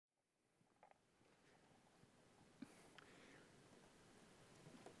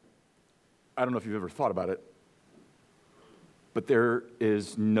I don't know if you've ever thought about it, but there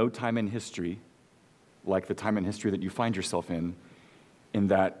is no time in history like the time in history that you find yourself in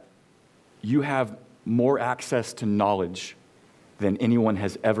that you have more access to knowledge than anyone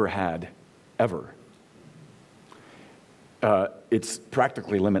has ever had, ever. It's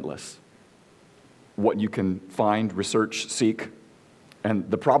practically limitless. What you can find, research, seek. And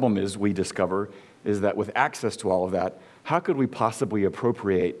the problem is, we discover, is that with access to all of that, how could we possibly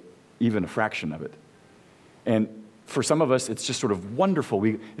appropriate even a fraction of it? And for some of us, it's just sort of wonderful.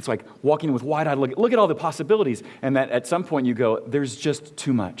 It's like walking with wide-eyed, look at all the possibilities. And that at some point you go, there's just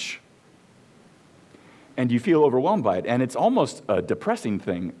too much. And you feel overwhelmed by it. And it's almost a depressing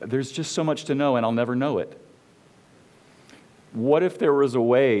thing. There's just so much to know, and I'll never know it. What if there was a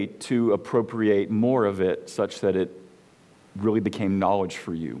way to appropriate more of it such that it really became knowledge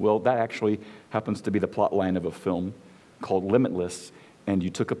for you? Well, that actually happens to be the plot line of a film called Limitless, and you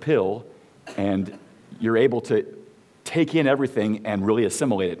took a pill, and you're able to take in everything and really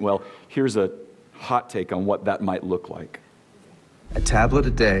assimilate it. Well, here's a hot take on what that might look like. A tablet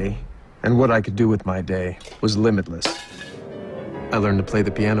a day, and what I could do with my day was limitless. I learned to play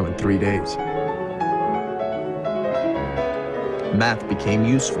the piano in 3 days. Math became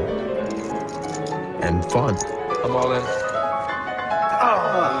useful and fun. I'm all in.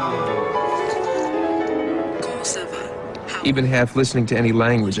 Even half listening to any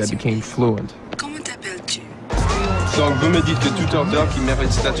language, I became fluent. Donc vous me dites que tout auteur qui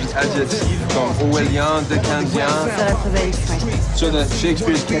mérite statut adjectif comme orwellien, dickensien, so that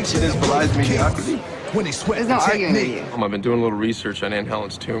Shakespeare's catchiness belies mediocrity. He's not arguing with you. I've been doing a little research on Aunt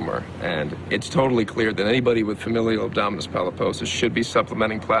Helen's tumor, and it's totally clear that anybody with familial abdominis polyposis should be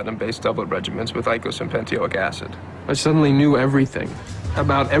supplementing platinum-based doublet regimens with Icos and penteoic acid. I suddenly knew everything.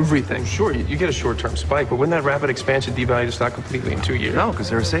 About everything. Sure, you get a short-term spike, but wouldn't that rapid expansion devalue the stock completely in 2 years? No, because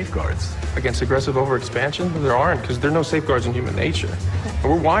there are safeguards. Against aggressive overexpansion? Well, there aren't, because there are no safeguards in human nature. And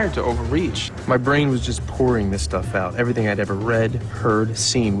we're wired to overreach. My brain was just pouring this stuff out. Everything I'd ever read, heard,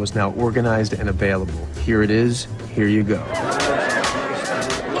 seen was now organized and available. Here it is, here you go.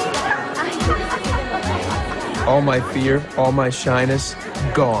 All my fear, all my shyness,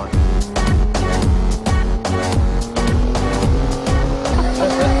 gone.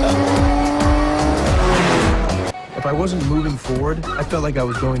 If I wasn't moving forward, I felt like I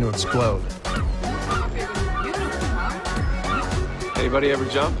was going to explode. Anybody ever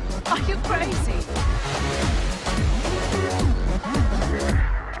jump? Are you crazy?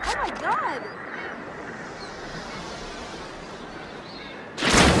 Oh my God!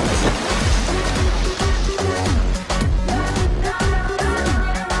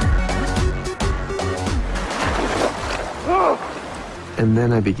 And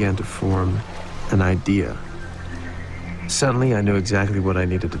then I began to form an idea. Suddenly, I knew exactly what I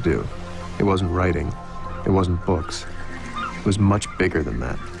needed to do. It wasn't writing. It wasn't books. It was much bigger than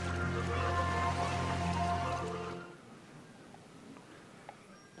that.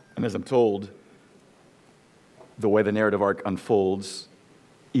 And as I'm told, the way the narrative arc unfolds,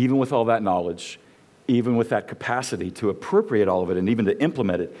 even with all that knowledge, even with that capacity to appropriate all of it and even to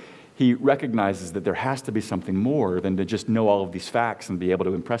implement it, he recognizes that there has to be something more than to just know all of these facts and be able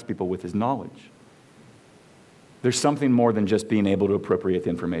to impress people with his knowledge. There's something more than just being able to appropriate the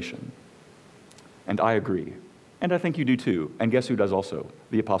information. And I agree. And I think you do too. And guess who does also?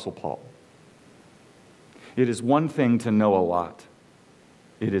 The Apostle Paul. It is one thing to know a lot.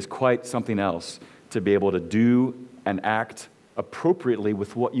 It is quite something else to be able to do and act appropriately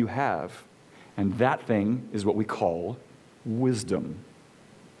with what you have. And that thing is what we call wisdom.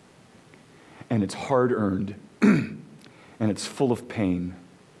 And it's hard-earned. And it's full of pain.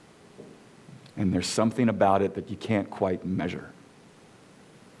 And there's something about it that you can't quite measure.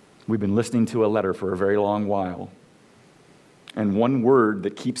 We've been listening to a letter for a very long while. And one word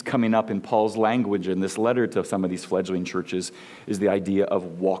that keeps coming up in Paul's language in this letter to some of these fledgling churches is the idea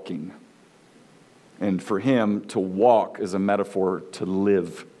of walking. And for him, to walk is a metaphor to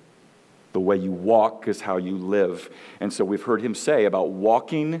live. The way you walk is how you live. And so we've heard him say about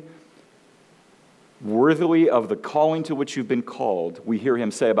walking worthily of the calling to which you've been called. We hear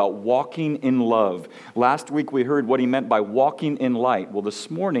him say about walking in love. Last week we heard what he meant by walking in light. Well, this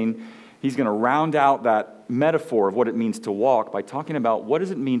morning he's going to round out that metaphor of what it means to walk by talking about what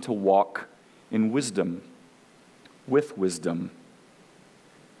does it mean to walk in wisdom, with wisdom.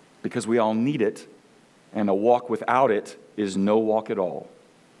 Because we all need it, and a walk without it is no walk at all.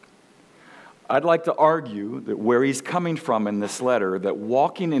 I'd like to argue that where he's coming from in this letter, that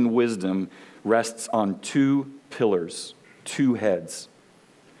walking in wisdom rests on two pillars, two heads.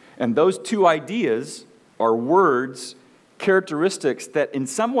 And those two ideas are words characteristics that in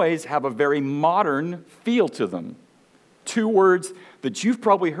some ways have a very modern feel to them. 2 words that you've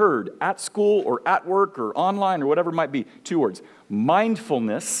probably heard at school or at work or online or whatever it might be. 2 words: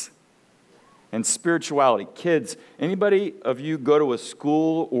 mindfulness and spirituality. Kids, anybody of you go to a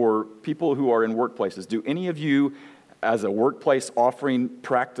school or people who are in workplaces, do any of you as a workplace offering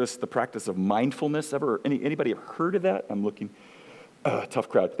practice the practice of mindfulness ever? Anybody have heard of that? I'm looking. Tough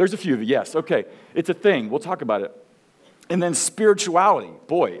crowd. There's a few of you. Yes. Okay. It's a thing. We'll talk about it. And then spirituality.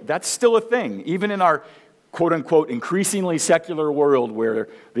 Boy, that's still a thing. Even in our quote-unquote increasingly secular world where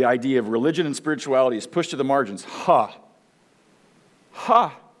the idea of religion and spirituality is pushed to the margins. Ha.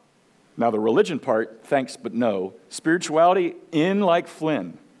 Now the religion part, thanks but no. Spirituality, in like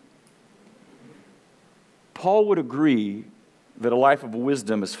Flynn. Paul would agree that a life of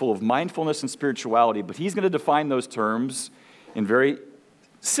wisdom is full of mindfulness and spirituality, but he's going to define those terms in very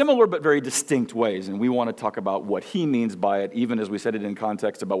similar but very distinct ways, and we want to talk about what he means by it, even as we set it in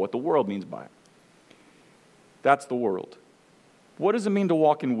context about what the world means by it. That's the world. What does it mean to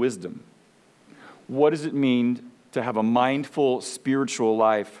walk in wisdom? What does it mean to have a mindful spiritual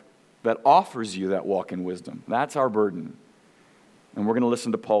life that offers you that walk in wisdom? That's our burden. And we're going to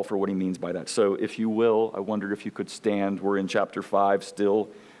listen to Paul for what he means by that. So if you will, I wonder if you could stand. We're in chapter 5 still.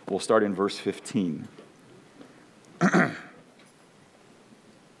 We'll start in verse 15.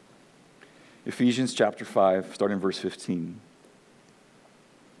 Ephesians chapter 5, starting in verse 15.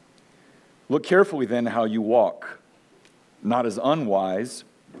 Look carefully then how you walk, not as unwise,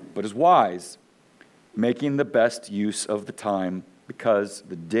 but as wise, making the best use of the time, because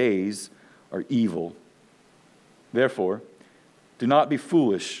the days are evil. Therefore, do not be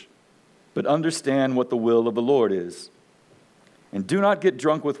foolish, but understand what the will of the Lord is. And do not get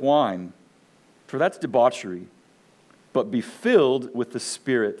drunk with wine, for that's debauchery, but be filled with the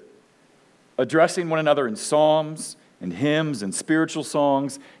Spirit, addressing one another in psalms and hymns and spiritual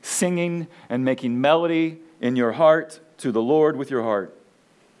songs, singing and making melody in your heart to the Lord with your heart,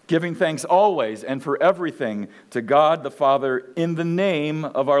 giving thanks always and for everything to God the Father in the name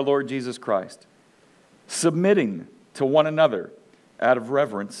of our Lord Jesus Christ, submitting to one another out of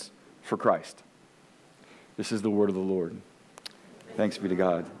reverence for Christ. This is the word of the Lord. Thanks be to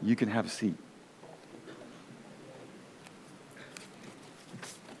God. You can have a seat.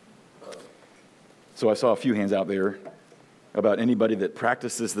 So I saw a few hands out there about anybody that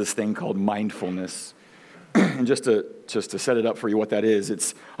practices this thing called mindfulness. And just to set it up for you what that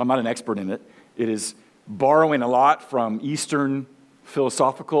is, I'm not an expert in it. It is borrowing a lot from Eastern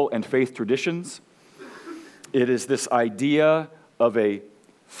philosophical and faith traditions. It is this idea of a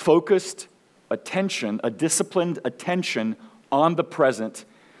focused attention, a disciplined attention on the present,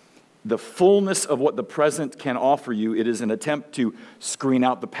 the fullness of what the present can offer you. It is an attempt to screen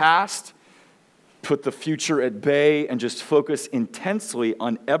out the past, put the future at bay, and just focus intensely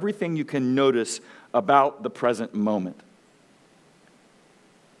on everything you can notice about the present moment.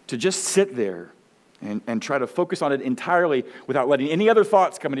 To just sit there and try to focus on it entirely without letting any other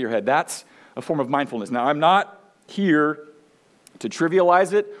thoughts come into your head. That's a form of mindfulness. Now, I'm not here to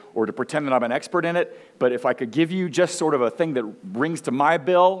trivialize it or to pretend that I'm an expert in it, but if I could give you just sort of a thing that rings my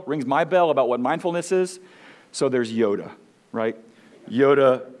bell about what mindfulness is. So there's Yoda, right?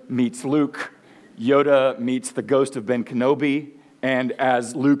 Yoda meets Luke. Yoda meets the ghost of Ben Kenobi, and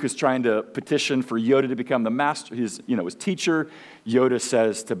as Luke is trying to petition for Yoda to become the master, his teacher, Yoda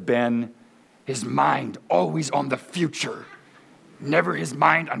says to Ben, his mind always on the future, never his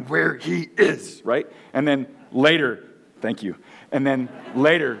mind on where he is, right? And then later, thank you, and then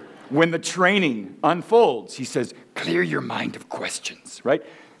later, when the training unfolds, he says, clear your mind of questions, right?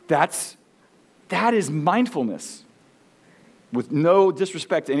 That is mindfulness. With no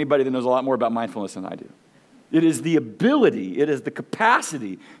disrespect to anybody that knows a lot more about mindfulness than I do. It is the ability, it is the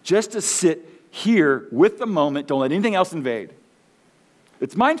capacity just to sit here with the moment, don't let anything else invade.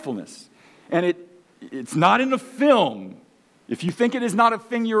 It's mindfulness. And it's not in a film. If you think it is not a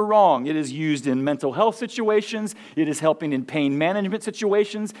thing, you're wrong. It is used in mental health situations. It is helping in pain management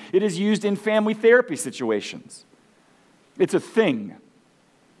situations. It is used in family therapy situations. It's a thing.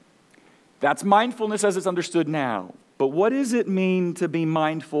 That's mindfulness as it's understood now. But what does it mean to be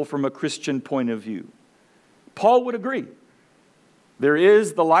mindful from a Christian point of view? Paul would agree.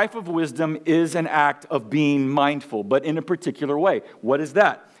 The life of wisdom is an act of being mindful, but in a particular way. What is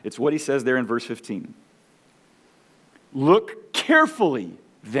that? It's what he says there in verse 15. Look carefully,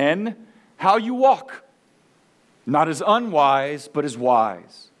 then, how you walk, not as unwise, but as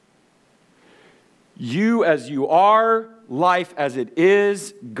wise. You as you are, life as it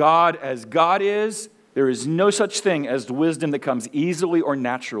is, God as God is. There is no such thing as wisdom that comes easily or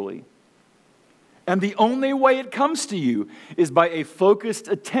naturally. And the only way it comes to you is by a focused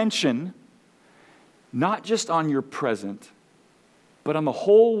attention, not just on your present, but on the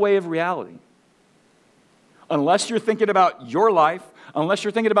whole way of reality. Unless you're thinking about your life, unless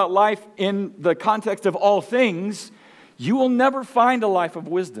you're thinking about life in the context of all things, you will never find a life of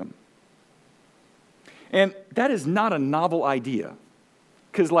wisdom. And that is not a novel idea.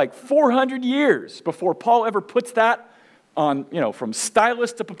 Because like 400 years before Paul ever puts that on, from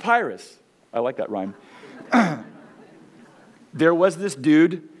stylus to papyrus, I like that rhyme, there was this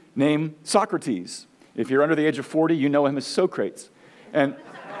dude named Socrates. If you're under the age of 40, you know him as Socrates. And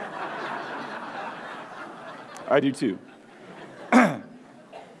I do too.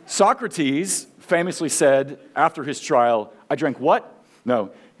 Socrates famously said after his trial, I drank what?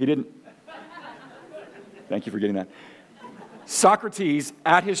 No, he didn't. Thank you for getting that. Socrates,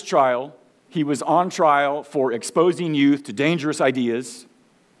 at his trial, he was on trial for exposing youth to dangerous ideas.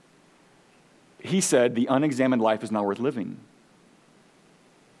 He said, the unexamined life is not worth living.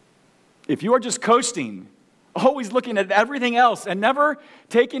 If you are just coasting, always looking at everything else and never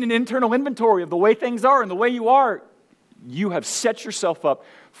taking an internal inventory of the way things are and the way you are, you have set yourself up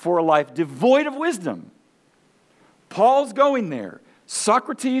for a life devoid of wisdom. Paul's going there.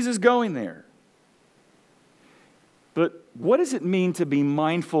 Socrates is going there. But what does it mean to be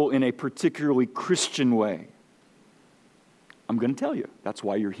mindful in a particularly Christian way? I'm going to tell you. That's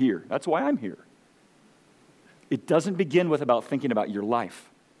why you're here. That's why I'm here. It doesn't begin with about thinking about your life.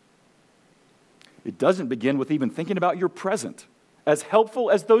 It doesn't begin with even thinking about your present, as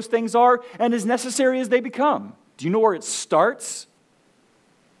helpful as those things are and as necessary as they become. Do you know where it starts?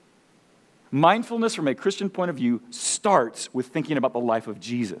 Mindfulness from a Christian point of view starts with thinking about the life of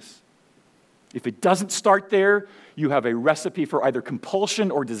Jesus. If it doesn't start there, you have a recipe for either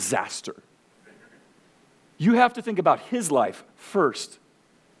compulsion or disaster. You have to think about his life first.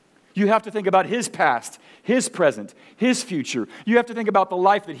 You have to think about his past, his present, his future. You have to think about the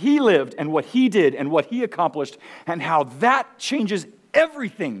life that he lived and what he did and what he accomplished and how that changes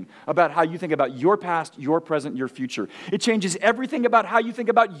everything about how you think about your past, your present, your future. It changes everything about how you think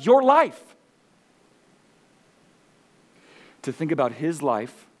about your life. To think about his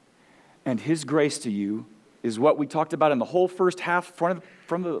life and his grace to you is what we talked about in the whole first half from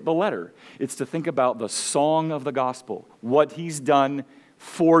the letter. It's to think about the song of the gospel, what he's done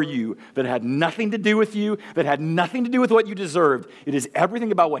for you, that had nothing to do with you, that had nothing to do with what you deserved. It is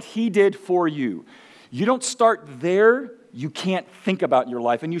everything about what he did for you. You don't start there, you can't think about your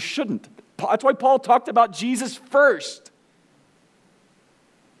life, and you shouldn't. That's why Paul talked about Jesus first.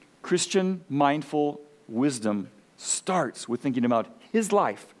 Christian mindful wisdom starts with thinking about his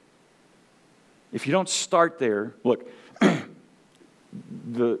life. If you don't start there, look,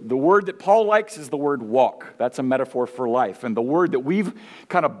 the word that Paul likes is the word walk. That's a metaphor for life. And the word that we've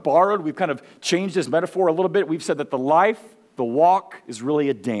kind of borrowed, we've kind of changed this metaphor a little bit. We've said that the walk is really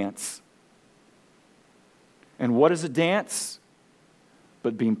a dance. And what is a dance?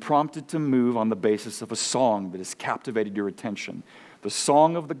 But being prompted to move on the basis of a song that has captivated your attention. The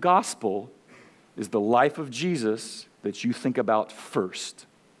song of the gospel is the life of Jesus that you think about first.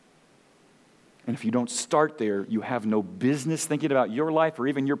 And if you don't start there, you have no business thinking about your life or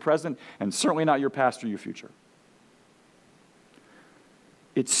even your present, and certainly not your past or your future.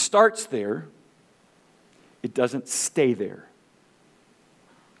 It starts there. It doesn't stay there.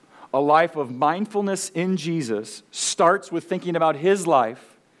 A life of mindfulness in Jesus starts with thinking about his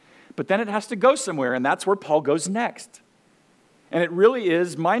life, but then it has to go somewhere, and that's where Paul goes next. And it really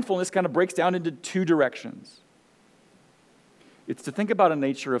is, mindfulness kind of breaks down into two directions. It's to think about a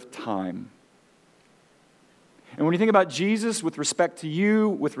nature of time. And when you think about Jesus with respect to you,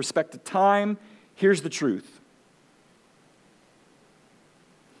 with respect to time, here's the truth.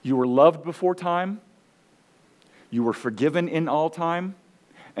 You were loved before time, you were forgiven in all time,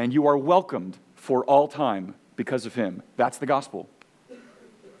 and you are welcomed for all time because of him. That's the gospel.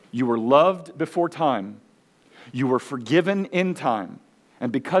 You were loved before time, you were forgiven in time,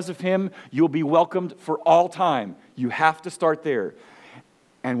 and because of him, you'll be welcomed for all time. You have to start there.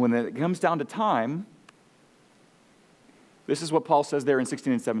 And when it comes down to time, this is what Paul says there in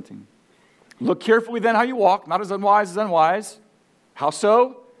 16 and 17. Look carefully then how you walk, not as unwise. How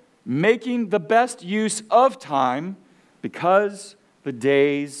so? Making the best use of time, because the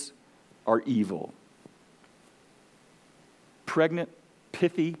days are evil. Pregnant,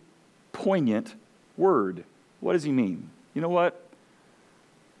 pithy, poignant word. What does he mean? You know what?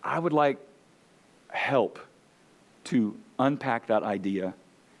 I would like help to unpack that idea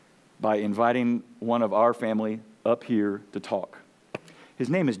by inviting one of our family up here to talk. His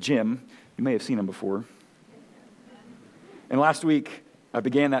name is Jim. You may have seen him before. And last week, I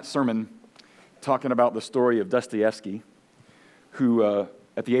began that sermon talking about the story of Dostoevsky, who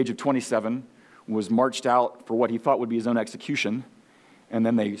at the age of 27 was marched out for what he thought would be his own execution, and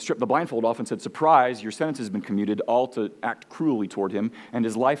then they stripped the blindfold off and said, "Surprise, your sentence has been commuted," all to act cruelly toward him, and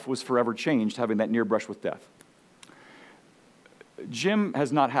his life was forever changed, having that near brush with death. Jim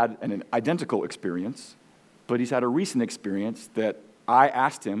has not had an identical experience, but he's had a recent experience that I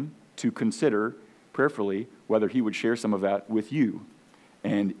asked him to consider prayerfully whether he would share some of that with you.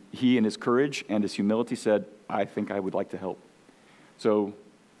 And he, in his courage and his humility, said, "I think I would like to help." So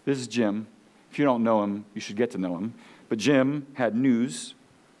this is Jim. If you don't know him, you should get to know him. But Jim had news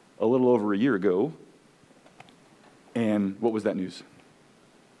a little over a year ago. And what was that news?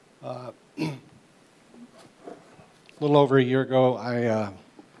 A little over a year ago, I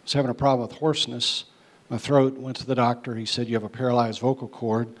was having a problem with hoarseness. My throat, went to the doctor. He said, "You have a paralyzed vocal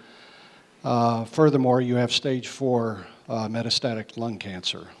cord. Furthermore, you have stage 4 metastatic lung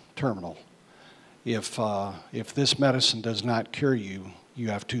cancer, terminal. If this medicine does not cure you, you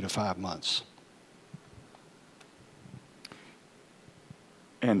have 2 to 5 months."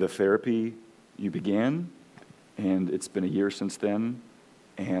 And the therapy you began, and it's been a year since then.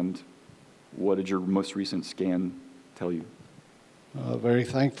 And what did your most recent scan tell you? Very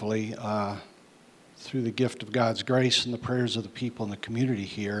thankfully, through the gift of God's grace and the prayers of the people in the community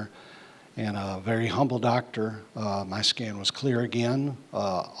here, and a very humble doctor, my scan was clear again.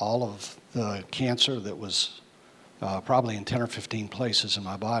 All of the cancer that was probably in 10 or 15 places in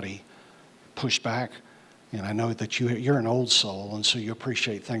my body pushed back. And I know that you're an old soul, and so you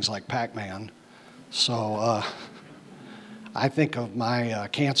appreciate things like Pac-Man. So I think of my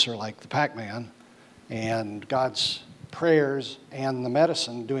cancer like the Pac-Man, and God's prayers and the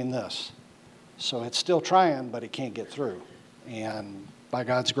medicine doing this. So it's still trying, but it can't get through. And by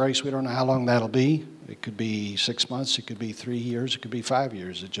God's grace, we don't know how long that'll be. It could be 6 months, it could be 3 years, it could be 5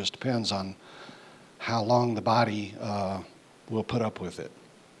 years. It just depends on how long the body will put up with it.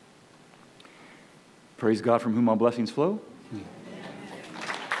 Praise God, from whom all blessings flow.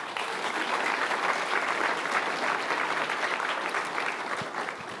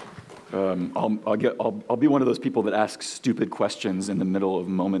 I'll be one of those people that asks stupid questions in the middle of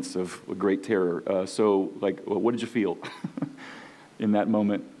moments of great terror. What did you feel in that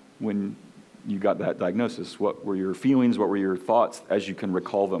moment when you got that diagnosis? What were your feelings? What were your thoughts as you can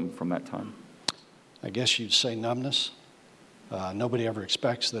recall them from that time? I guess you'd say numbness. Nobody ever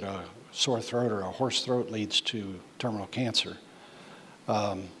expects that a sore throat or a hoarse throat leads to terminal cancer.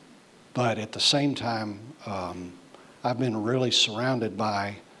 But at the same time, I've been really surrounded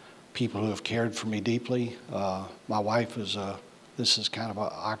by people who have cared for me deeply. My wife is this is kind of an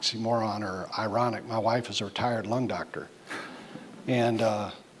oxymoron or ironic. My wife is a retired lung doctor. And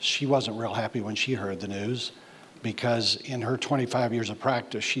she wasn't real happy when she heard the news, because in her 25 years of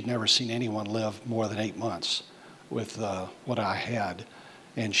practice, she'd never seen anyone live more than 8 months with what I had.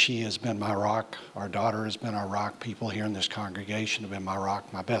 And she has been my rock. Our daughter has been our rock. People here in this congregation have been my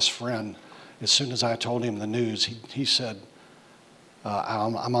rock. My best friend, as soon as I told him the news, he said,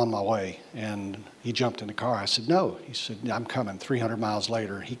 I'm on my way. And he jumped in the car. I said, "No." He said, "I'm coming." 300 miles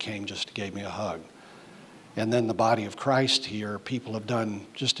later, he came just to give me a hug. And then the body of Christ here, people have done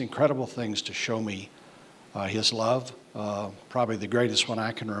just incredible things to show me his love. Probably the greatest one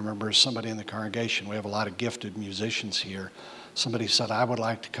I can remember is somebody in the congregation. We have a lot of gifted musicians here. Somebody said, "I would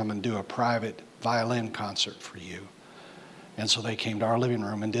like to come and do a private violin concert for you." And so they came to our living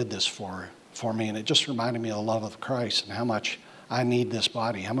room and did this for me. And it just reminded me of the love of Christ and how much I need this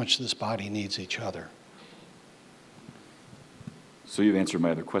body, how much this body needs each other. So you've answered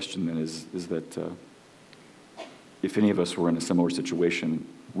my other question then, is that if any of us were in a similar situation,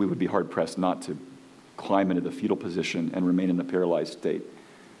 we would be hard-pressed not to climb into the fetal position and remain in the paralyzed state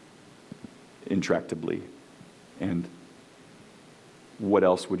intractably. And what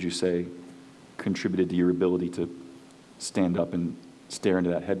else would you say contributed to your ability to stand up and stare into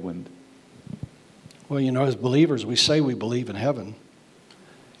that headwind? Well, as believers, we say we believe in heaven.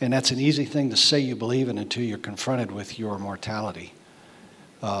 And that's an easy thing to say you believe in until you're confronted with your mortality.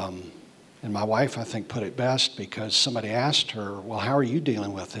 And my wife, I think, put it best, because somebody asked her, "Well, how are you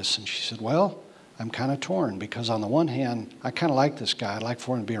dealing with this?" And she said, "Well, I'm kind of torn, because on the one hand, I kind of like this guy. I'd like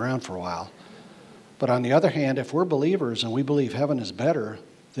for him to be around for a while. But on the other hand, if we're believers and we believe heaven is better,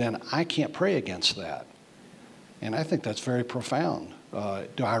 then I can't pray against that." And I think that's very profound.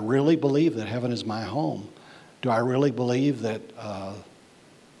 Do I really believe that heaven is my home? Do I really believe that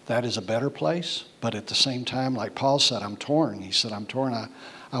that is a better place? But at the same time, like Paul said, I'm torn. He said, "I'm torn.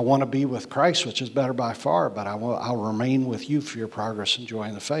 I want to be with Christ, which is better by far, but I'll remain with you for your progress and joy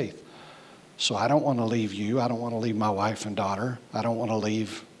in the faith." So I don't want to leave you. I don't want to leave my wife and daughter. I don't want to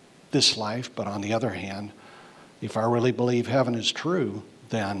leave this life. But on the other hand, if I really believe heaven is true,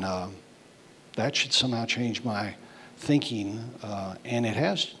 then that should somehow change my thinking, and it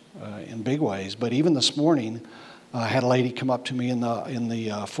has in big ways. But even this morning, I had a lady come up to me in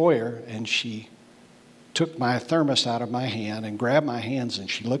the foyer, and she took my thermos out of my hand and grabbed my hands, and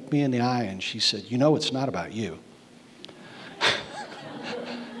she looked me in the eye and she said, "You know, it's not about you."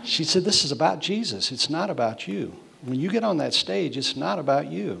 She said, "This is about Jesus. It's not about you. When you get on that stage, it's not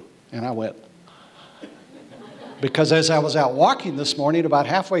about you." And I went, because as I was out walking this morning, about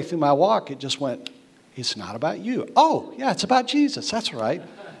halfway through my walk, it just went, "It's not about you. Oh, yeah, it's about Jesus. That's right."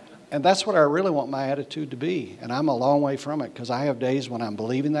 And that's what I really want my attitude to be. And I'm a long way from it, because I have days when I'm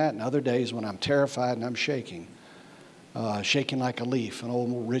believing that and other days when I'm terrified and I'm shaking. Shaking like a leaf, an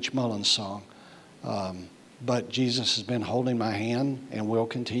old Rich Mullins song. But Jesus has been holding my hand and will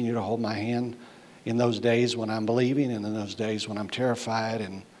continue to hold my hand in those days when I'm believing and in those days when I'm terrified.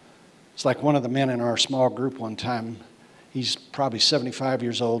 And it's like one of the men in our small group one time, he's probably 75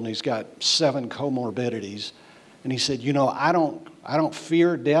 years old and he's got 7 comorbidities. And he said, "You know, I don't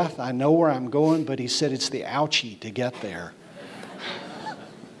fear death. I know where I'm going," but he said it's the ouchie to get there.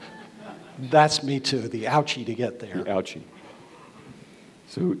 That's me too, the ouchie to get there. The ouchie.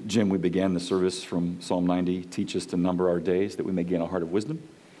 So, Jim, we began the service from Psalm 90, "Teach us to number our days, that we may gain a heart of wisdom."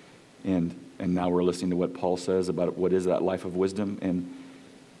 And now we're listening to what Paul says about what is that life of wisdom. And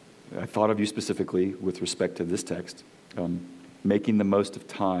I thought of you specifically with respect to this text, making the most of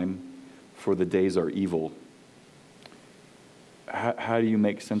time, for the days are evil. How do you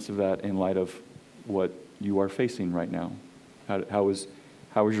make sense of that in light of what you are facing right now? How is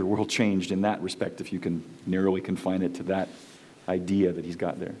your world changed in that respect, if you can narrowly confine it to that idea that he's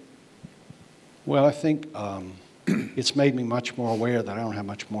got there? Well, I think it's made me much more aware that I don't have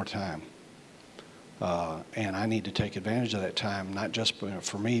much more time. And I need to take advantage of that time, not just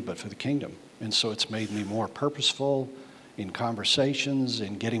for me, but for the kingdom. And so it's made me more purposeful in conversations,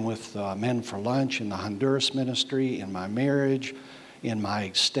 in getting with men for lunch, in the Honduras ministry, in my marriage, in my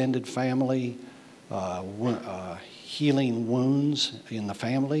extended family, healing wounds in the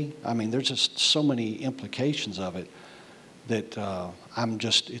family. I mean, there's just so many implications of it that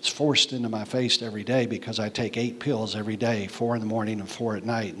it's forced into my face every day, because I take 8 pills every day, 4 in the morning and 4 at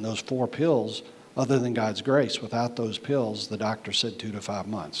night. And those 4 pills, other than God's grace, without those pills, the doctor said 2 to 5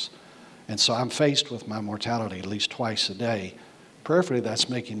 months. And so I'm faced with my mortality at least twice a day. Prayerfully, that's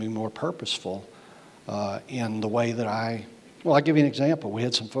making me more purposeful in the way that I'll give you an example. We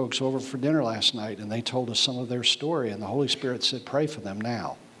had some folks over for dinner last night, and they told us some of their story, and the Holy Spirit said, "Pray for them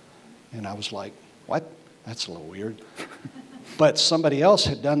now." And I was like, "What? That's a little weird." But somebody else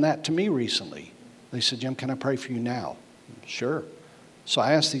had done that to me recently. They said, "Jim, can I pray for you now?" Sure. So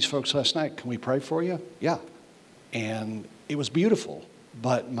I asked these folks last night, "Can we pray for you?" Yeah. And it was beautiful.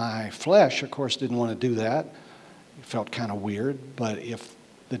 But my flesh, of course, didn't want to do that. It felt kind of weird. But if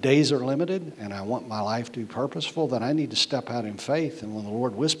the days are limited and I want my life to be purposeful, then I need to step out in faith. And when the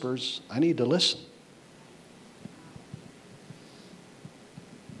Lord whispers, I need to listen.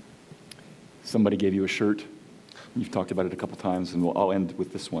 Somebody gave you a shirt. You've talked about it a couple times, and I'll end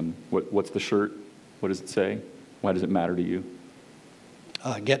with this one. What's the shirt? What does it say? Why does it matter to you?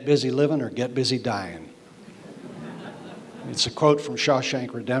 Get busy living or get busy dying. It's a quote from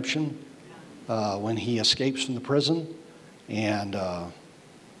Shawshank Redemption when he escapes from the prison. And,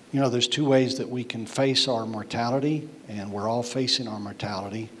 there's 2 ways that we can face our mortality, and we're all facing our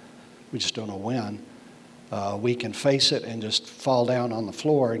mortality. We just don't know when. We can face it and just fall down on the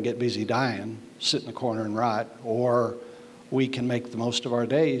floor and get busy dying, sit in the corner and rot, or we can make the most of our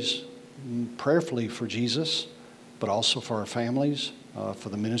days prayerfully for Jesus, but also for our families, for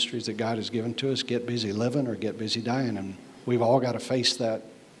the ministries that God has given to us. Get busy living or get busy dying, and we've all got to face that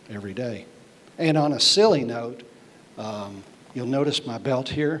every day. And on a silly note, you'll notice my belt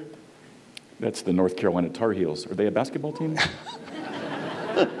here. That's the North Carolina Tar Heels. Are they a basketball team?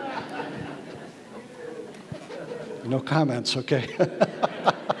 No comments, okay?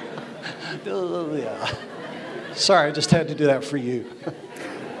 Sorry, I just had to do that for you.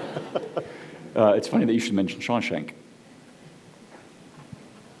 It's funny that you should mention Shawshank.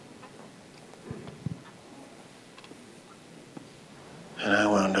 And I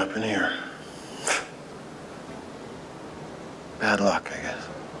wound up in here. Bad luck, I guess.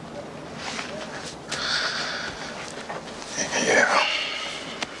 Yeah.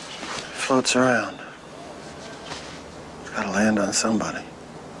 Floats around. It's got to land on somebody.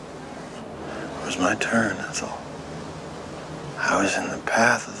 It was my turn, that's all. I was in the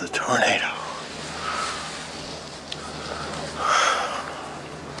path of the tornado.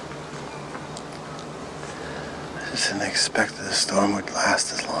 This is just didn't expect that the storm would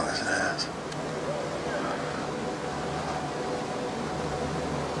last as long as it has.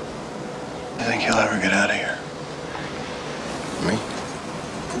 You think you'll ever get out of here? Me?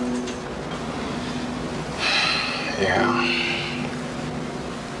 Yeah.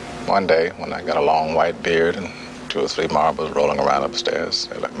 One day, when I got a long white beard and 2 or 3 marbles rolling around upstairs,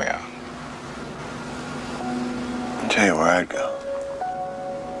 they let me out. I'll tell you where I'd go.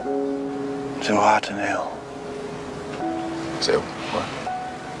 Zihuatanejo. Say what?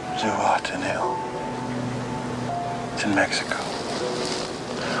 Zihuatanejo. It's in Mexico.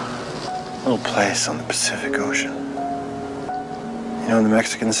 A little place on the Pacific Ocean. You know what the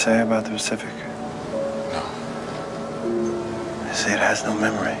Mexicans say about the Pacific? No. They say it has no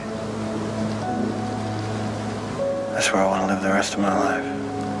memory. That's where I want to live the rest of my life.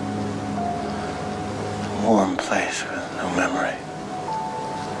 A warm place with no memory.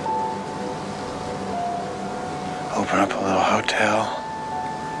 Open up a little hotel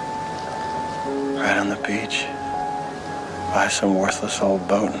right on the beach. Buy some worthless old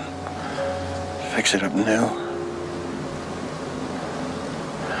boat and fix it up new.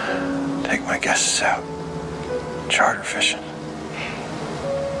 Take my guests out charter fishing.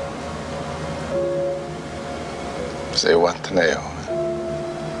 Say what, Taneo?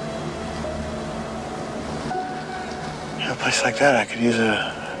 In a place like that, I could use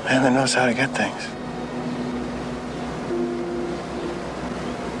a man that knows how to get things.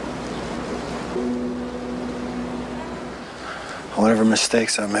 Whatever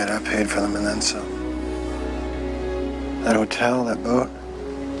mistakes I made, I paid for them and then some. That hotel, that boat,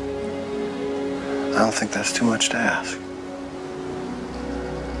 I don't think that's too much to ask.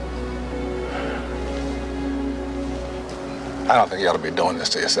 I don't think you ought to be doing this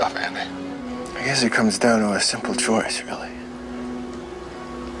to yourself, Andy. I guess it comes down to a simple choice, really.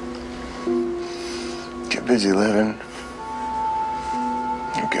 Get busy living,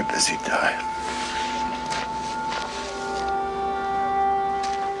 or get busy dying.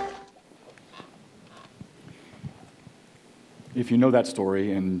 If you know that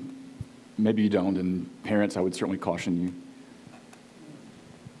story, and maybe you don't, and parents, I would certainly caution you.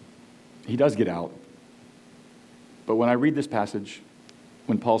 He does get out. But when I read this passage,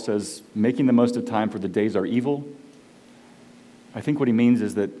 when Paul says, making the most of time for the days are evil, I think what he means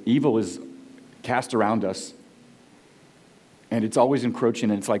is that evil is cast around us, and it's always encroaching,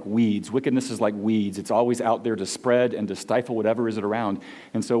 and it's like weeds. Wickedness is like weeds. It's always out there to spread and to stifle whatever is around.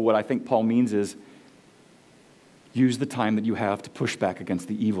 And so what I think Paul means is, use the time that you have to push back against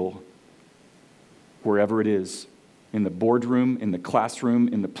the evil, wherever it is, in the boardroom, in the classroom,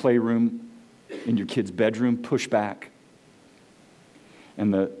 in the playroom, in your kid's bedroom, push back.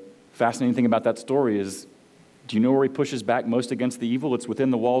 And the fascinating thing about that story is, do you know where he pushes back most against the evil? It's within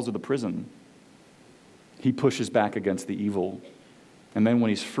the walls of the prison. He pushes back against the evil. And then when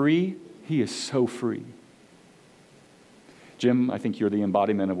he's free, he is so free. Jim, I think you're the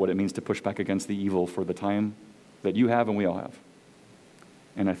embodiment of what it means to push back against the evil for the time that you have and we all have.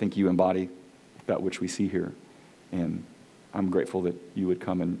 And I think you embody that which we see here. And I'm grateful that you would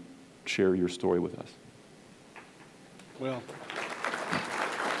come and share your story with us. Well,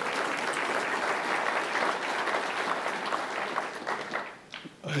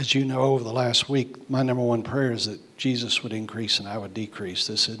 as you know, over the last week, my number one prayer is that Jesus would increase and I would decrease.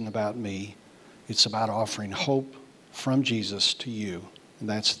 This isn't about me. It's about offering hope from Jesus to you. And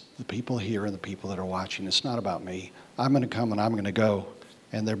that's the people here and the people that are watching. It's not about me. I'm going to come and I'm going to go.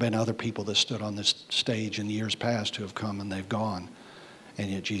 And there have been other people that stood on this stage in years past who have come and they've gone. And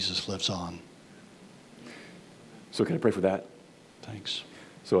yet Jesus lives on. So can I pray for that? Thanks.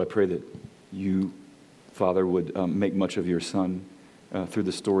 So I pray that you, Father, would make much of your Son through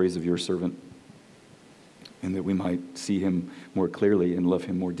the stories of your servant, and that we might see him more clearly and love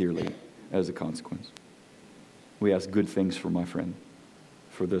him more dearly as a consequence. We ask good things for my friend,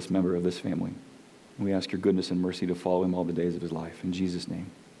 for this member of this family. We ask your goodness and mercy to follow him all the days of his life. In Jesus' name,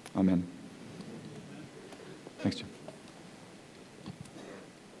 amen. Thanks, Jim.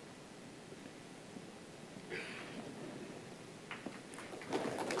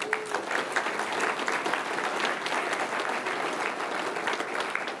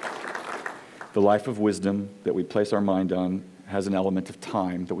 The life of wisdom that we place our mind on has an element of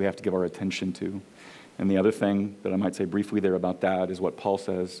time that we have to give our attention to. And the other thing that I might say briefly there about that is what Paul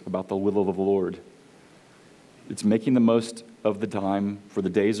says about the will of the Lord. It's making the most of the time, for the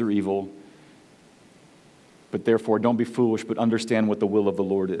days are evil, but therefore don't be foolish, but understand what the will of the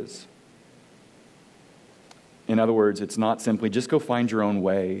Lord is. In other words, it's not simply just go find your own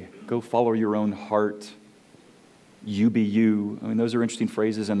way, go follow your own heart, you be you. I mean, those are interesting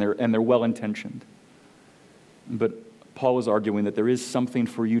phrases, and they're well-intentioned. But Paul is arguing that there is something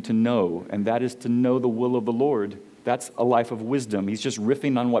for you to know, and that is to know the will of the Lord. That's a life of wisdom. He's just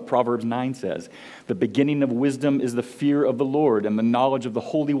riffing on what Proverbs 9 says. The beginning of wisdom is the fear of the Lord, and the knowledge of the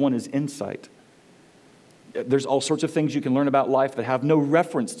Holy One is insight. There's all sorts of things you can learn about life that have no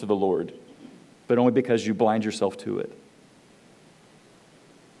reference to the Lord, but only because you blind yourself to it.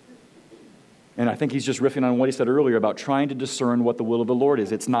 And I think he's just riffing on what he said earlier about trying to discern what the will of the Lord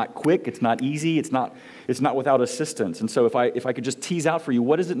is. It's not quick, it's not easy, it's not without assistance. And so if I could just tease out for you,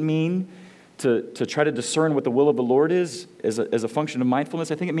 what does it mean to try to discern what the will of the Lord is as a function of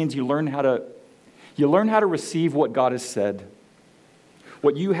mindfulness? I think it means you learn how to receive what God has said.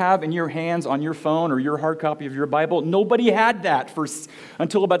 What you have in your hands on your phone or your hard copy of your Bible, nobody had that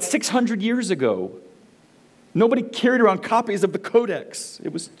until about 600 years ago. Nobody carried around copies of the Codex.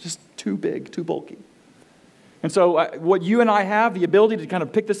 It was just too big, too bulky. And so what you and I have, the ability to kind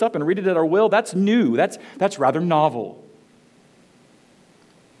of pick this up and read it at our will, that's new. That's rather novel.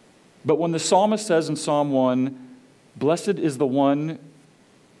 But when the psalmist says in Psalm 1, "Blessed is the one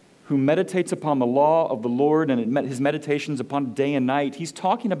who meditates upon the law of the Lord, and his meditations upon it day and night," he's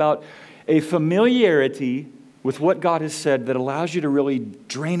talking about a familiarity with what God has said that allows you to really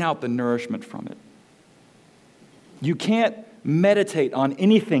drain out the nourishment from it. You can't meditate on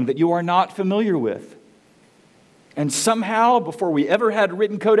anything that you are not familiar with. And somehow, before we ever had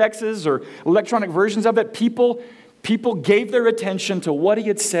written codexes or electronic versions of it, people gave their attention to what he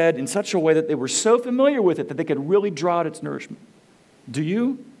had said in such a way that they were so familiar with it that they could really draw out its nourishment. Do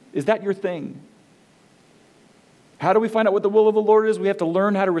you? Is that your thing? How do we find out what the will of the Lord is? We have to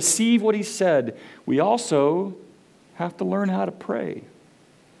learn how to receive what he said. We also have to learn how to pray.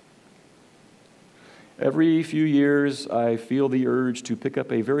 Every few years, I feel the urge to pick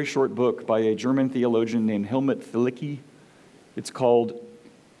up a very short book by a German theologian named Helmut Thielicke. It's called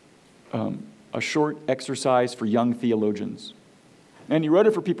A Short Exercise for Young Theologians. And he wrote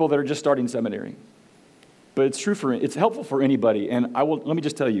it for people that are just starting seminary. But it's helpful for anybody. And let me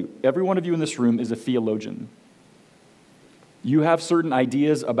just tell you, every one of you in this room is a theologian. You have certain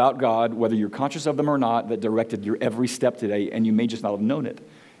ideas about God, whether you're conscious of them or not, that directed your every step today, and you may just not have known it.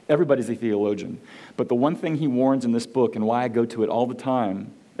 Everybody's a theologian. But the one thing he warns in this book, and why I go to it all the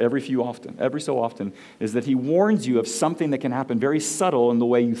time, every so often, is that he warns you of something that can happen very subtle in the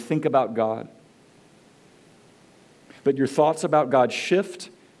way you think about God. That your thoughts about God shift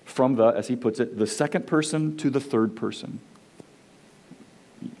from as he puts it, the second person to the third person.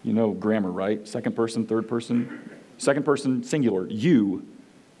 You know grammar, right? Second person, third person. Second person, singular. You.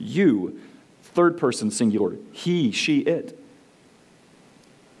 Third person, singular. He, she, it.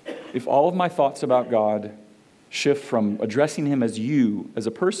 If all of my thoughts about God shift from addressing him as you, as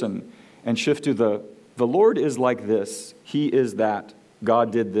a person, and shift to the Lord is like this, he is that,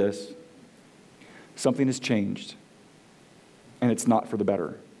 God did this, something has changed, and it's not for the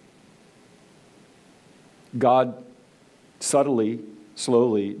better. God subtly,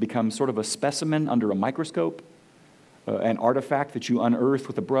 slowly becomes sort of a specimen under a microscope, an artifact that you unearth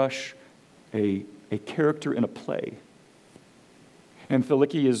with a brush, a character in a play. And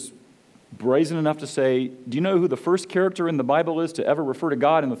Thielicke is brazen enough to say, do you know who the first character in the Bible is to ever refer to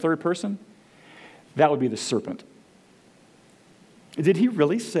God in the third person? That would be the serpent. Did he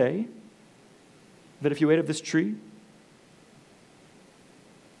really say that if you ate of this tree,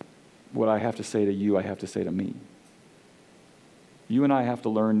 what I have to say to you, I have to say to me? You and I have to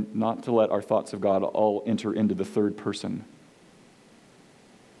learn not to let our thoughts of God all enter into the third person.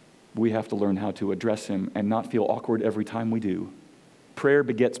 We have to learn how to address him and not feel awkward every time we do. Prayer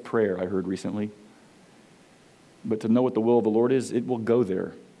begets prayer, I heard recently. But to know what the will of the Lord is, it will go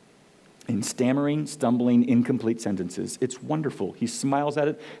there. In stammering, stumbling, incomplete sentences. It's wonderful. He smiles at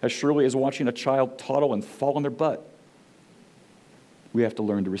it as surely as watching a child toddle and fall on their butt. We have to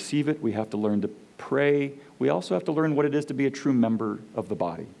learn to receive it. We have to learn to pray. We also have to learn what it is to be a true member of the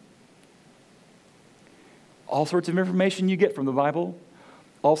body. All sorts of information you get from the Bible,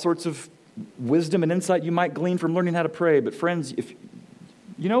 all sorts of wisdom and insight you might glean from learning how to pray. But friends,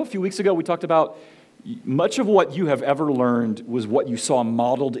 a few weeks ago we talked about much of what you have ever learned was what you saw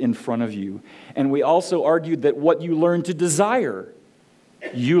modeled in front of you. And we also argued that what you learned to desire,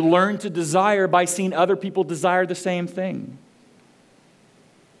 you learn to desire by seeing other people desire the same thing.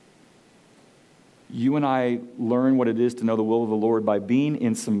 You and I learn what it is to know the will of the Lord by being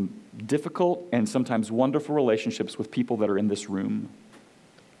in some difficult and sometimes wonderful relationships with people that are in this room.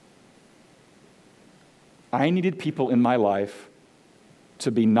 I needed people in my life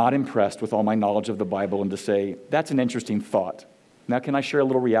to be not impressed with all my knowledge of the Bible and to say, that's an interesting thought. Now, can I share a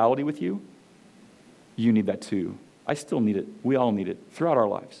little reality with you? You need that too. I still need it. We all need it throughout our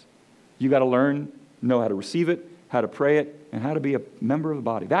lives. You got to learn know how to receive it, how to pray it, and how to be a member of the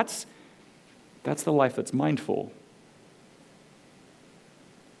body. That's the life that's mindful.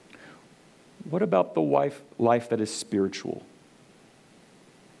 What about the life that is spiritual?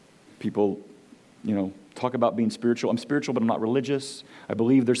 People, talk about being spiritual. I'm spiritual, but I'm not religious. I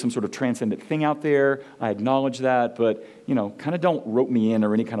believe there's some sort of transcendent thing out there. I acknowledge that, but, kind of don't rope me in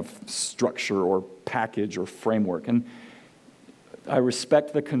or any kind of structure or package or framework. And I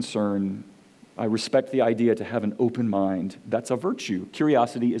respect the concern. I respect the idea to have an open mind. That's a virtue.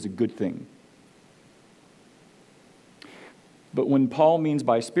 Curiosity is a good thing. But when Paul means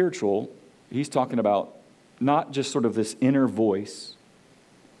by spiritual, he's talking about not just sort of this inner voice,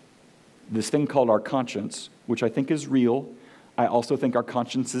 this thing called our conscience, which I think is real. I also think our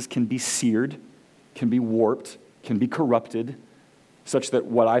consciences can be seared, can be warped, can be corrupted, such that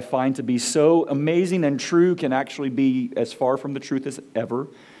what I find to be so amazing and true can actually be as far from the truth as ever.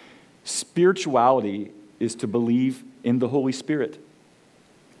 Spirituality is to believe in the Holy Spirit.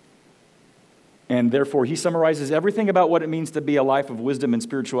 And therefore, he summarizes everything about what it means to be a life of wisdom and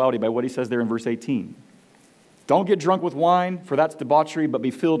spirituality by what he says there in verse 18. Don't get drunk with wine, for that's debauchery, but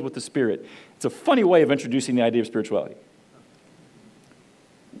be filled with the Spirit. It's a funny way of introducing the idea of spirituality.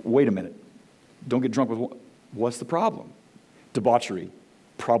 Wait a minute. Don't get drunk with wine. What's the problem? Debauchery.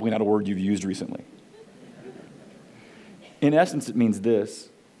 Probably not a word you've used recently. In essence, it means this.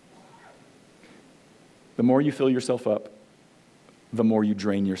 The more you fill yourself up, the more you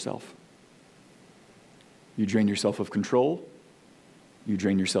drain yourself. You drain yourself of control. You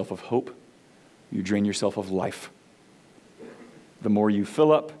drain yourself of hope. You drain yourself of life. The more you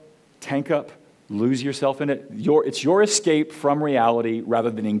fill up, tank up, lose yourself in it, it's your escape from reality rather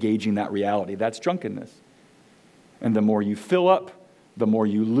than engaging that reality. That's drunkenness. And the more you fill up, the more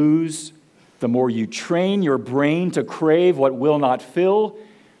you lose, the more you train your brain to crave what will not fill,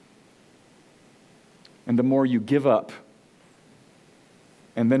 and the more you give up.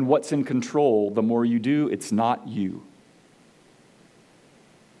 And then what's in control, the more you do, it's not you.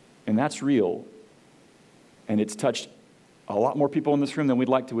 And that's real. And it's touched a lot more people in this room than we'd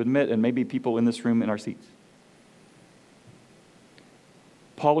like to admit, and maybe people in this room in our seats.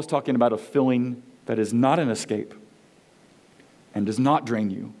 Paul was talking about a filling that is not an escape and does not drain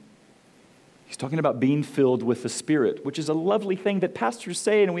you. He's talking about being filled with the Spirit, which is a lovely thing that pastors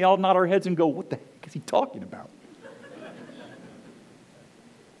say, and we all nod our heads and go, what the heck is he talking about?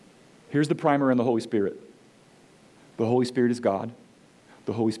 Here's the primer in the Holy Spirit. The Holy Spirit is God.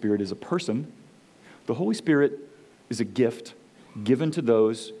 The Holy Spirit is a person. The Holy Spirit is a gift given to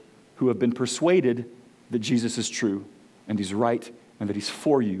those who have been persuaded that Jesus is true and he's right and that he's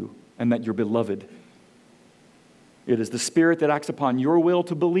for you and that you're beloved. It is the Spirit that acts upon your will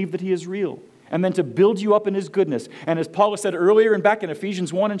to believe that he is real and then to build you up in his goodness. And as Paul has said earlier and back in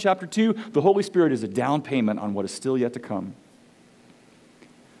Ephesians 1 and chapter 2, the Holy Spirit is a down payment on what is still yet to come.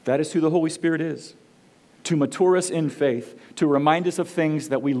 That is who the Holy Spirit is. To mature us in faith, to remind us of things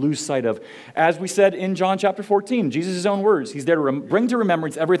that we lose sight of. As we said in John chapter 14, Jesus' own words, he's there to bring to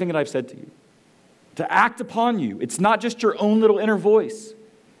remembrance everything that I've said to you. To act upon you. It's not just your own little inner voice.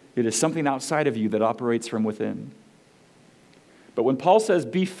 It is something outside of you that operates from within. But when Paul says,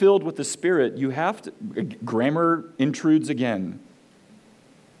 be filled with the Spirit, you have to, grammar intrudes again.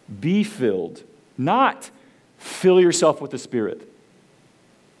 Be filled, not fill yourself with the Spirit.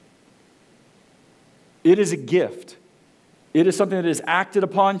 It is a gift. It is something that is acted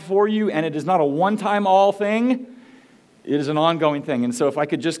upon for you, and it is not a one-time all thing. It is an ongoing thing. And so if I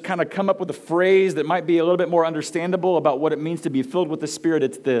could just kind of come up with a phrase that might be a little bit more understandable about what it means to be filled with the Spirit,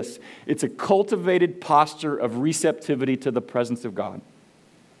 it's this. It's a cultivated posture of receptivity to the presence of God.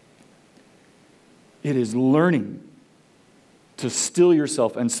 It is learning to still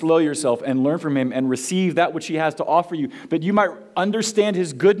yourself and slow yourself and learn from him and receive that which he has to offer you, that you might understand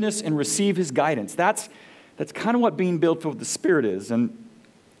his goodness and receive his guidance. That's kind of what being filled with the Spirit is. And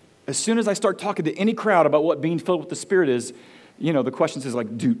as soon as I start talking to any crowd about what being filled with the Spirit is, the question is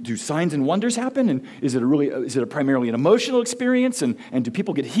like, do signs and wonders happen? And is it primarily an emotional experience? And do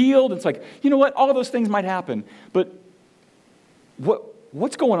people get healed? And it's like, you know what? All of those things might happen. But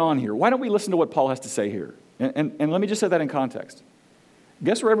what's going on here? Why don't we listen to what Paul has to say here? And let me just set that in context.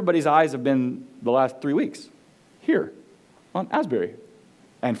 Guess where everybody's eyes have been the last 3 weeks? Here, on Asbury.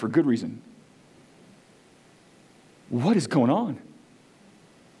 And for good reason. What is going on?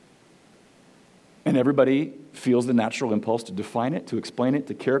 And everybody feels the natural impulse to define it, to explain it,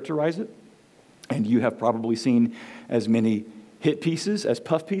 to characterize it. And you have probably seen as many hit pieces as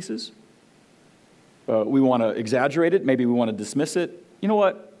puff pieces. We want to exaggerate it. Maybe we want to dismiss it. You know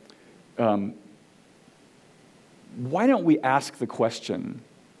what? Why don't we ask the question,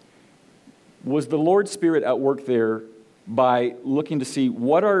 Was the Lord's Spirit at work there by looking to see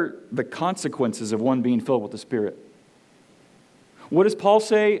what are the consequences of one being filled with the Spirit? What does Paul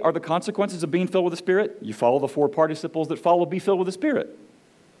say are the consequences of being filled with the Spirit? You follow the 4 participles that follow be filled with the Spirit.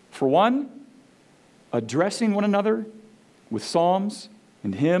 For one, addressing one another with psalms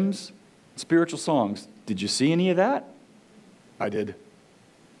and hymns, spiritual songs. Did you see any of that? I did.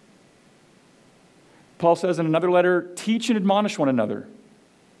 Paul says in another letter, teach and admonish one another.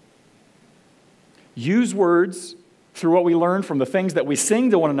 Use words through what we learn from the things that we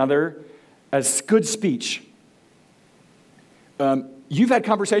sing to one another as good speech. You've had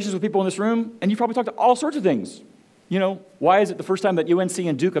conversations with people in this room, and you've probably talked to all sorts of things. You know, why is it the first time that UNC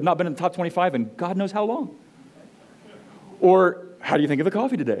and Duke have not been in the top 25 in God knows how long? Or, how do you think of the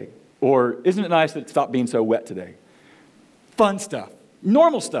coffee today? Or, isn't it nice that it stopped being so wet today? Fun stuff,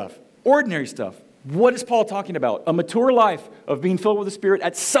 normal stuff, ordinary stuff. What is Paul talking about? A mature life of being filled with the Spirit.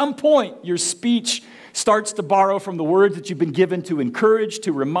 At some point, your speech starts to borrow from the words that you've been given to encourage,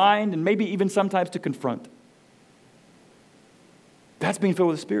 to remind, and maybe even sometimes to confront. That's being filled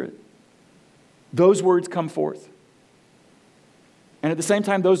with the Spirit. Those words come forth. And at the same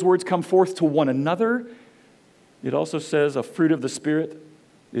time, those words come forth to one another. It also says a fruit of the Spirit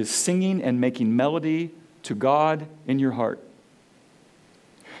is singing and making melody to God in your heart.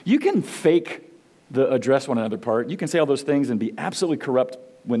 You can fake the address one another part. You can say all those things and be absolutely corrupt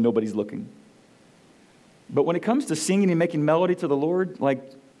when nobody's looking. But when it comes to singing and making melody to the Lord,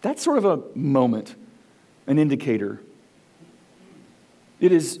 like, that's sort of a moment, an indicator.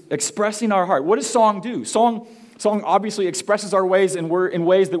 It is expressing our heart. What does song do? Song obviously expresses our ways in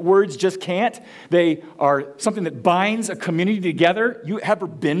ways that words just can't. They are something that binds a community together. You ever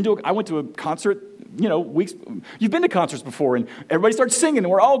been to I went to a concert, weeks. You've been to concerts before, and everybody starts singing, and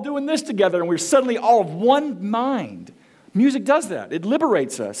we're all doing this together, and we're suddenly all of one mind. Music does that. It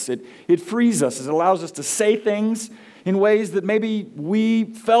liberates us. It frees us. It allows us to say things in ways that maybe we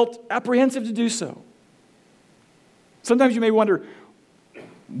felt apprehensive to do so. Sometimes you may wonder,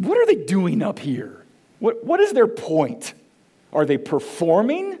 what are they doing up here? What is their point? Are they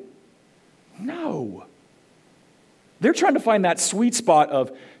performing? No. They're trying to find that sweet spot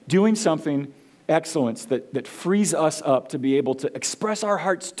of doing something excellence that frees us up to be able to express our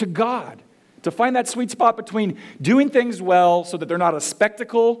hearts to God. To find that sweet spot between doing things well so that they're not a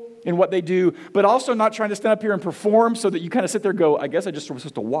spectacle in what they do, but also not trying to stand up here and perform so that you kind of sit there and go, I guess I just was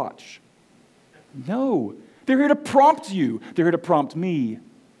supposed to watch. No. They're here to prompt you. They're here to prompt me.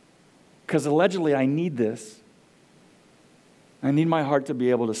 Because allegedly I need this. I need my heart to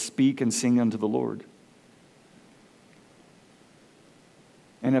be able to speak and sing unto the Lord.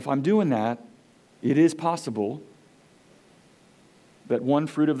 And if I'm doing that, it is possible that one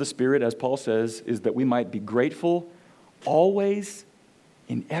fruit of the Spirit, as Paul says, is that we might be grateful always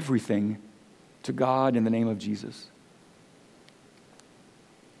in everything to God in the name of Jesus.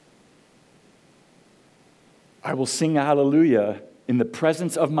 I will sing hallelujah in the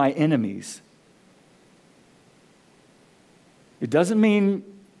presence of my enemies. It doesn't mean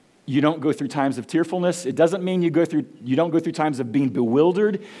you don't go through times of tearfulness. It doesn't mean you don't go through times of being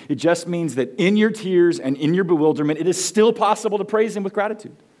bewildered. It just means that in your tears and in your bewilderment, it is still possible to praise Him with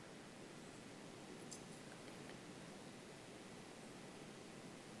gratitude.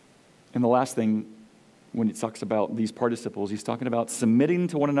 And the last thing, when he talks about these participles, he's talking about submitting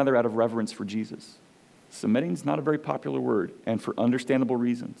to one another out of reverence for Jesus. Submitting is not a very popular word, and for understandable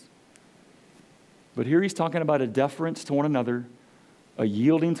reasons. But here he's talking about a deference to one another, a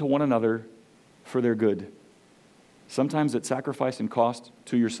yielding to one another for their good. Sometimes at sacrifice and cost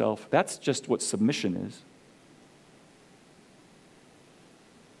to yourself. That's just what submission is.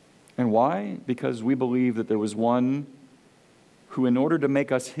 And why? Because we believe that there was one who, in order to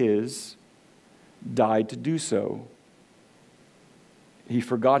make us His, died to do so. He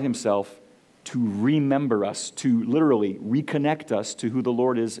forgot Himself to remember us, to literally reconnect us to who the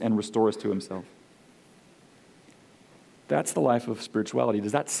Lord is and restore us to Himself. That's the life of spirituality.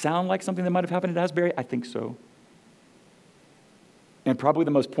 Does that sound like something that might have happened at Asbury? I think so. And probably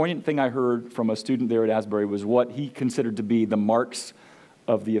the most poignant thing I heard from a student there at Asbury was what he considered to be the marks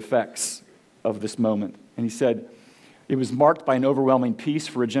of the effects of this moment. And he said, it was marked by an overwhelming peace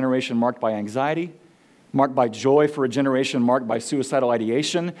for a generation marked by anxiety, marked by joy for a generation marked by suicidal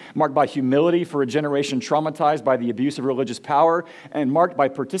ideation, marked by humility for a generation traumatized by the abuse of religious power, and marked by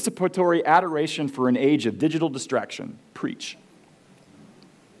participatory adoration for an age of digital distraction. Preach.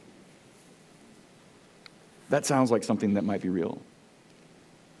 That sounds like something that might be real.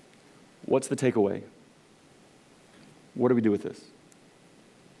 What's the takeaway? What do we do with this?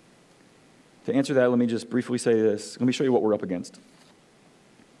 To answer that, let me just briefly say this. Let me show you what we're up against.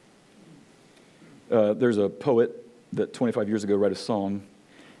 There's a poet that 25 years ago wrote a song,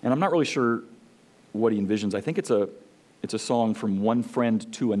 and I'm not really sure what he envisions. I think it's a song from one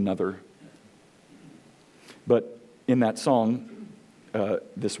friend to another. But in that song,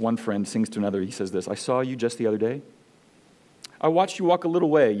 this one friend sings to another. He says this: I saw you just the other day. I watched you walk a little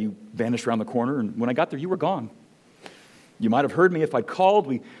way. You vanished around the corner, and when I got there, you were gone. You might have heard me if I'd called.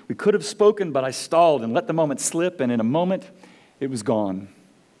 We could have spoken, but I stalled and let the moment slip, and in a moment, it was gone.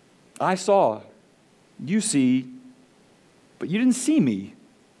 I saw, you see, but you didn't see me.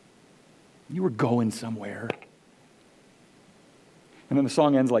 You were going somewhere. And then the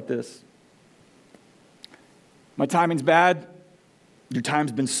song ends like this. My timing's bad. Your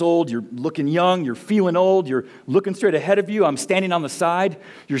time's been sold. You're looking young. You're feeling old. You're looking straight ahead of you. I'm standing on the side.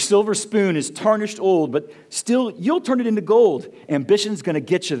 Your silver spoon is tarnished old, but still, you'll turn it into gold. Ambition's going to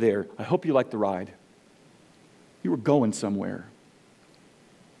get you there. I hope you like the ride. You were going somewhere.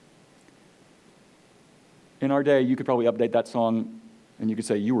 In our day, you could probably update that song and you could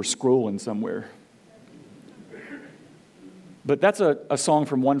say you were scrolling somewhere. But that's a song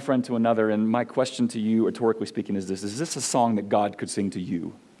from one friend to another, and my question to you, rhetorically speaking, is this a song that God could sing to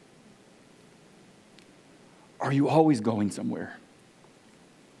you? Are you always going somewhere?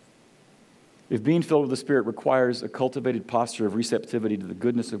 If being filled with the Spirit requires a cultivated posture of receptivity to the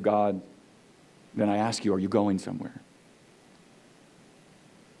goodness of God, then I ask you, are you going somewhere?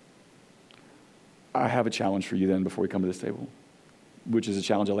 I have a challenge for you then before we come to this table, which is a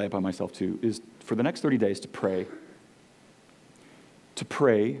challenge I lay upon myself too, is for the next 30 days to pray. To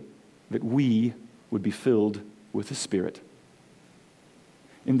pray that we would be filled with the Spirit.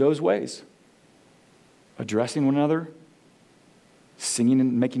 In those ways, addressing one another, singing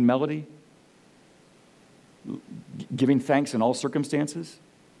and making melody, giving thanks in all circumstances,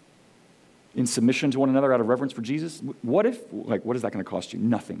 in submission to one another out of reverence for Jesus. What is that going to cost you?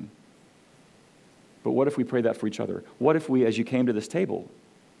 Nothing. But what if we prayed that for each other? What if we, as you came to this table,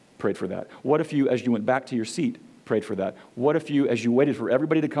 prayed for that? What if you, as you went back to your seat, prayed for that? What if you, as you waited for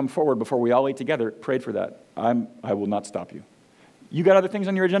everybody to come forward before we all ate together, prayed for that? I will not stop you. You got other things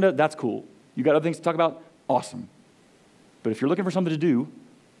on your agenda? That's cool. You got other things to talk about? Awesome. But if you're looking for something to do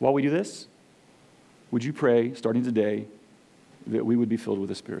while we do this, would you pray, starting today, that we would be filled with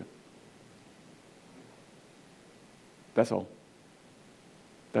the Spirit? That's all.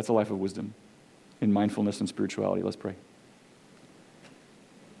 That's a life of wisdom in mindfulness and spirituality. Let's pray.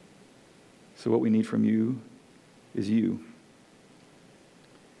 So what we need from you is you.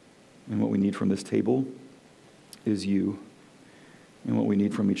 And what we need from this table is you. And what we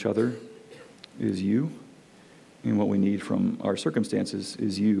need from each other is you. And what we need from our circumstances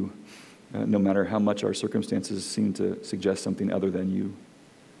is you, no matter how much our circumstances seem to suggest something other than you.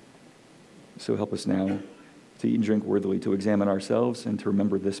 So help us now to eat and drink worthily, to examine ourselves, and to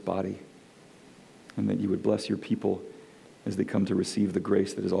remember this body. And that you would bless your people as they come to receive the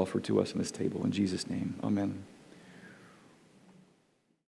grace that is offered to us in this table. In Jesus' name, amen.